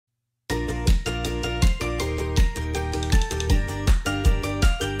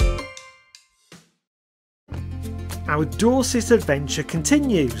Our Dorset adventure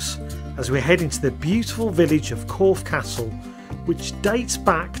continues as we're heading to the beautiful village of Corfe Castle, which dates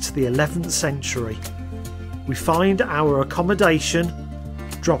back to the 11th century. We find our accommodation,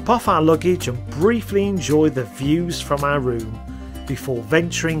 drop off our luggage and briefly enjoy the views from our room before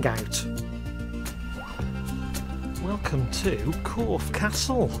venturing out. Welcome to Corfe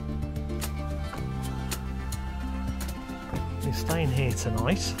Castle. We're staying here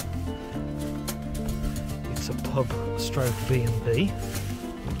tonight. It's a pub stroke B&B.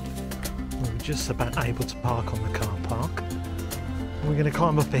 We're just about able to park on the car park. We're going to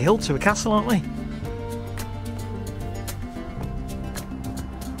climb up a hill to a castle, aren't we?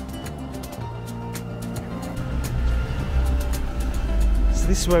 So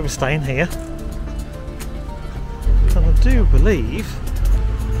this is where we're staying here. And I do believe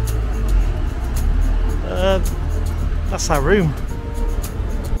that's our room.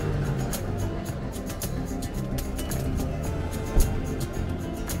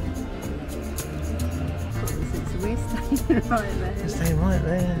 We're staying right there. We're staying right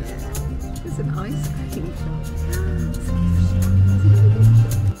there. There's an ice cream shop.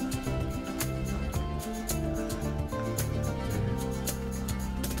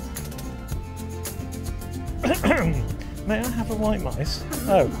 May I have a white mice?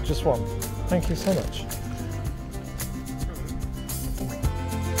 Oh, just one. Thank you so much.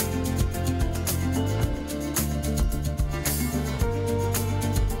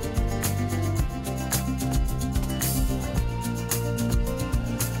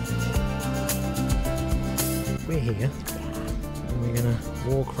 We're here and we're going to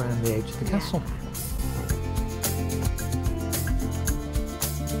walk around the edge of the castle.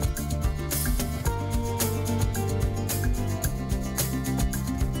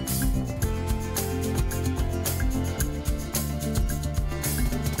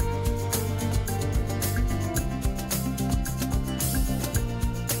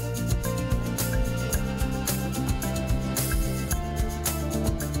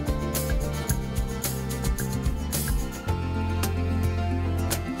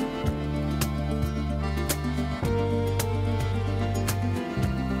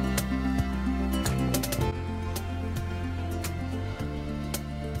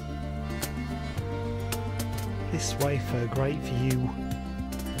 This way for a great view.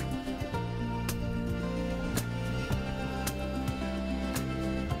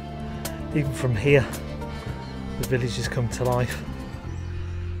 Even from here, the village has come to life.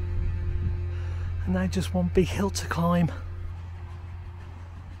 And now just one big hill to climb.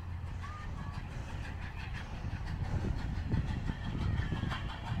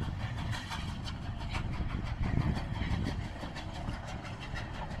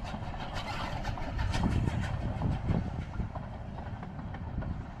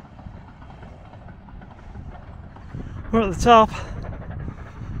 We're at the top.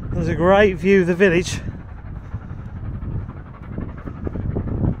 There's a great view of the village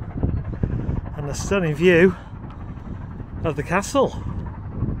and a stunning view of the castle.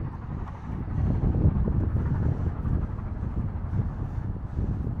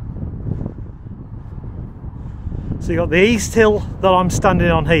 So you've got the east hill that I'm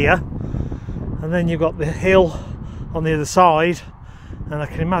standing on here, and then you've got the hill on the other side, and I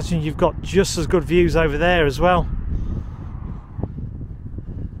can imagine you've got just as good views over there as well.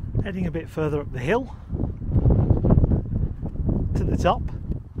 Heading a bit further up the hill to the top,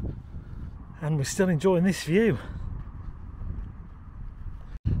 and we're still enjoying this view.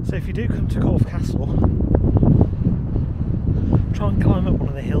 So if you do come to Corfe Castle, try and climb up one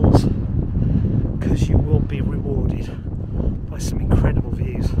of the hills, because you will be rewarded by some incredible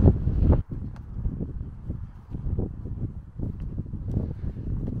views.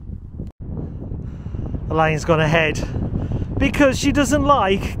 Elaine's gone ahead because she doesn't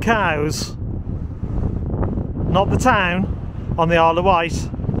like cows. Not the town on the Isle of Wight.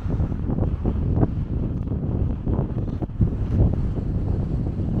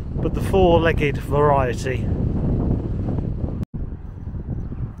 But the four-legged variety.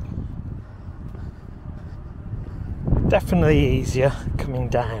 Definitely easier coming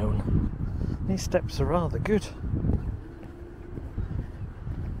down. These steps are rather good.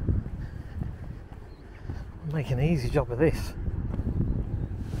 Make an easy job of this.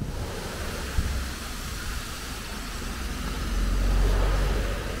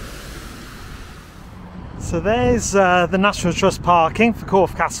 So there's the National Trust parking for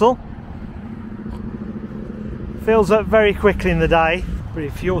Corfe Castle. Fills up very quickly in the day, but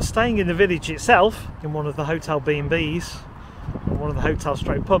if you're staying in the village itself, in one of the hotel B&Bs, or one of the hotel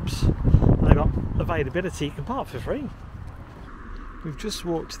stroke pubs, and they've got availability, you can park for free. We've just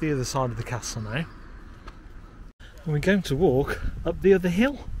walked to the other side of the castle now. And we're going to walk up the other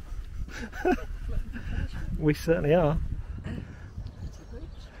hill. We certainly are.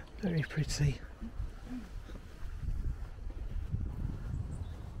 Very pretty.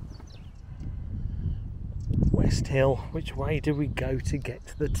 West Hill, which way do we go to get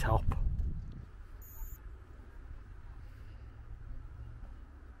to the top?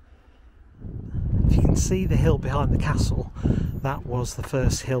 If you can see the hill behind the castle, that was the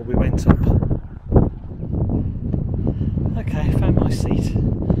first hill we went up. Okay, found my seat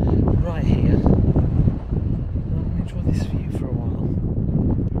right here. I'm going to enjoy this view for a while.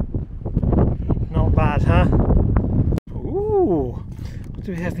 Not bad, huh? Ooh, what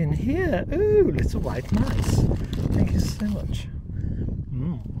do we have in here? Ooh, little white mice. Thank you so much.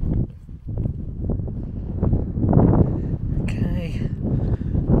 Okay,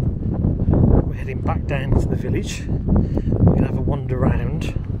 we're heading back down to the village. We're going to have a wander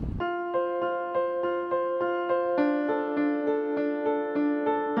round.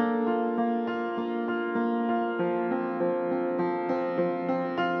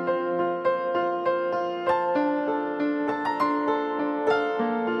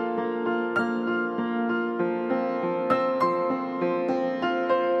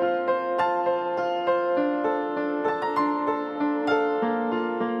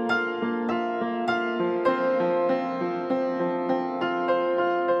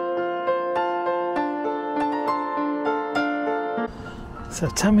 So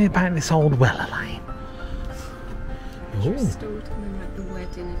tell me about this old well, Elaine. Restored to commemorate the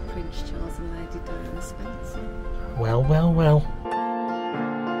wedding of Prince Charles and Lady Diana Spencer. Well, well, well.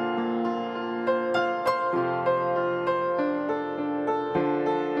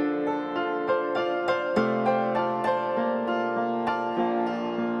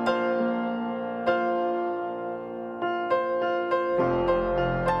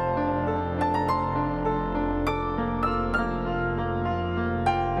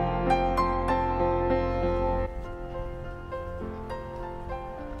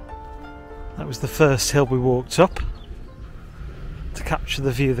 That was the first hill we walked up to capture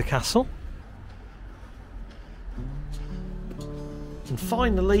the view of the castle. And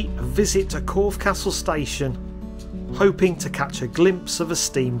finally, a visit to Corfe Castle station, hoping to catch a glimpse of a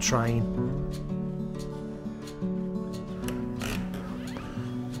steam train.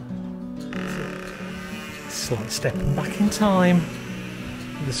 It's like stepping back in time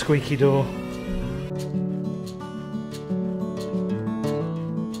with the squeaky door.